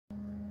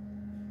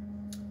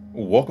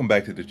Welcome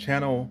back to the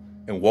channel,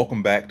 and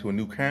welcome back to a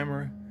new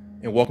camera,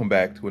 and welcome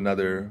back to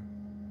another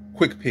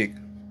quick pick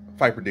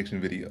fight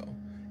prediction video.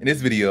 In this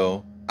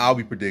video, I'll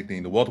be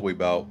predicting the welterweight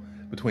bout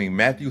between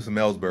Matthew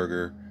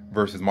Semelsberger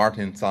versus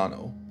Martin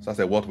Sano. So I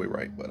said welterweight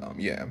right, but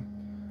yeah.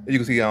 As you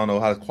can see, I don't know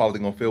how the quality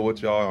gonna feel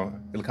with y'all.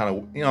 It'll kind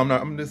of,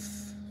 I'm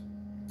just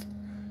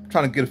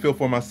trying to get a feel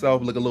for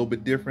myself, look a little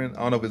bit different.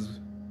 I don't know if it's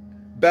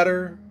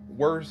better,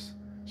 worse,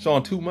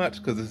 showing too much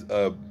because it's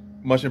a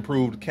much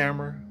improved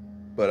camera,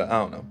 but I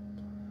don't know.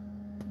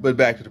 But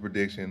back to the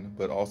prediction,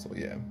 but also,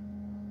 yeah.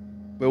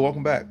 But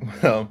welcome back.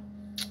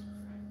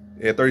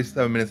 Yeah,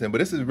 37 minutes in, but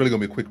this is really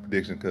gonna be a quick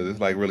prediction because it's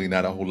like really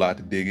not a whole lot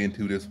to dig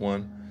into this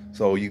one.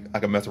 So I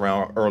can mess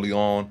around early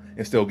on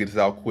and still get this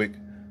out quick.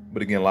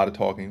 But again, a lot of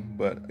talking,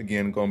 but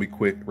again, gonna be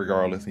quick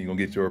regardless, and you're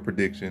gonna get your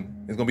prediction.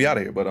 It's gonna be out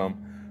of here. But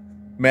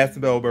Matt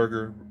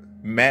Semelsberger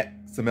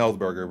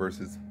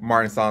versus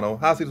Martin Sano.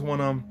 How I see this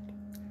one,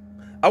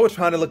 I was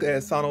trying to look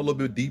at Sano a little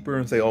bit deeper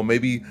and say, oh,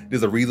 maybe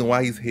there's a reason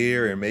why he's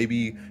here, and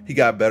maybe he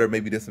got better,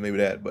 maybe this and maybe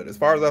that. But as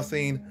far as I've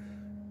seen,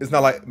 it's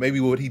not like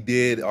maybe what he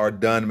did or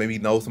done, maybe he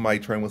knows somebody,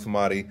 trained with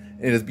somebody,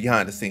 and it's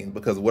behind the scenes.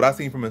 Because what I've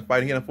seen from his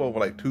fight, he had fought for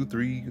like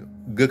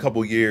 2-3 good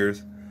couple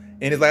years,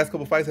 and his last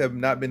couple fights have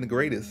not been the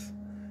greatest.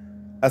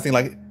 I've seen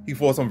like he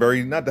fought some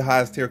not the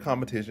highest tier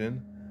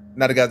competition,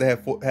 not the guys that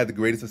have had the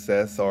greatest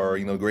success or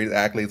greatest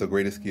accolades or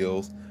greatest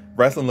skills.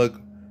 Wrestling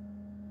looked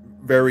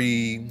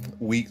very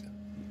weak.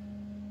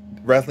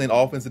 Wrestling,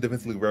 offensive,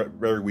 defensively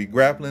very weak.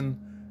 Grappling,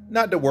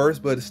 not the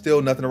worst, but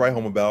still nothing to write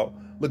home about.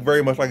 Look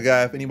very much like a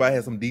guy, if anybody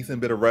has some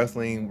decent bit of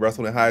wrestling,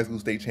 wrestled in high school,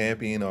 state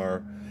champion,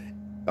 or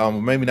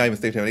maybe not even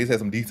state champion. They just had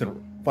some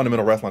decent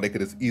fundamental wrestling. They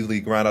could just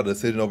easily grind out a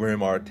decision over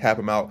him or tap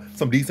him out.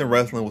 Some decent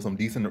wrestling with some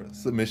decent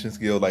submission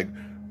skills. Like,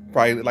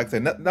 probably, like I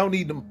said, don't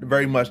need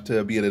very much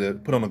to be able to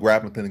put on a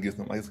grappling clinic against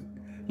them. Like,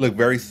 look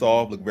very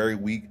soft, look very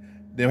weak.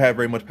 Didn't have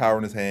very much power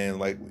in his hands.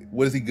 Like,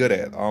 what is he good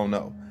at? I don't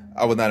know.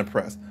 I was not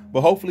impressed.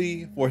 But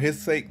hopefully, for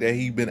his sake, that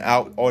he's been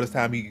out all this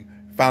time, he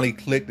finally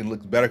clicked and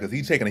looks better because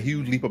he's taking a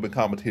huge leap up in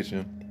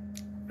competition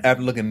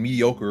after looking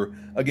mediocre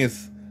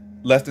against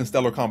less than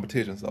stellar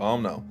competition. So I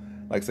don't know.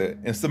 Like I said,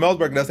 and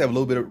Semelsberger does have a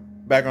little bit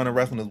of background in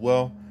wrestling as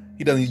well.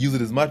 He doesn't use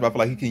it as much, but I feel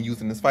like he can use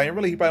it in this fight. And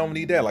really, he probably don't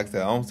need that. Like I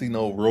said, I don't see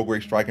no real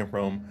great striking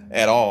from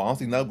at all. I don't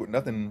see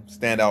nothing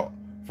stand out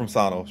from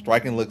Sano.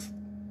 Striking looks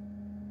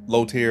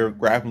low tier.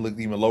 Grappling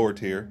looks even lower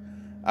tier.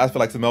 I just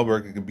feel like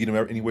Semelsberger can beat him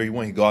anywhere he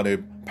wants. He go out there,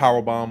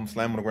 power bomb,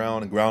 slam on the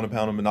ground, and ground and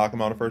pound him and knock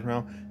him out in the first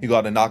round. He go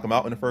out there and knock him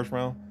out in the first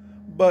round.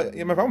 But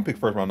yeah, if I'm gonna pick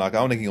first round knockout,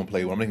 I don't think he's gonna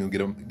play well. I'm thinking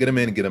get him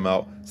in and get him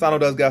out. Sano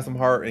does got some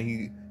heart, and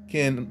he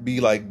can be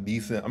like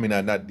decent. I mean,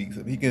 not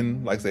decent. He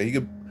can, like I say, he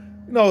could,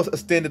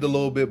 extend it a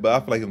little bit. But I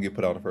feel like he'll get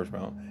put out in the first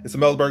round. If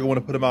Semelsberger want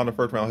to put him out in the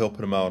first round, he'll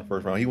put him out in the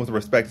first round. He wants to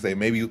respect and say,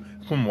 maybe,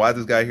 why is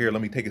this guy here?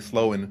 Let me take it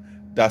slow and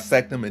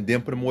dissect him and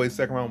then put him away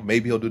second round.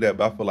 Maybe he'll do that,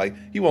 but I feel like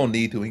he won't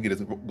need to. He can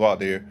just go out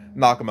there,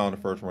 knock him out in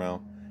the first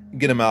round,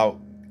 get him out,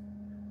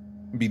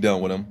 be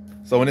done with him.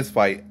 So in this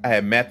fight, I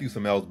had Matthew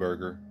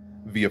Semelsberger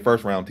via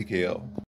first round TKO.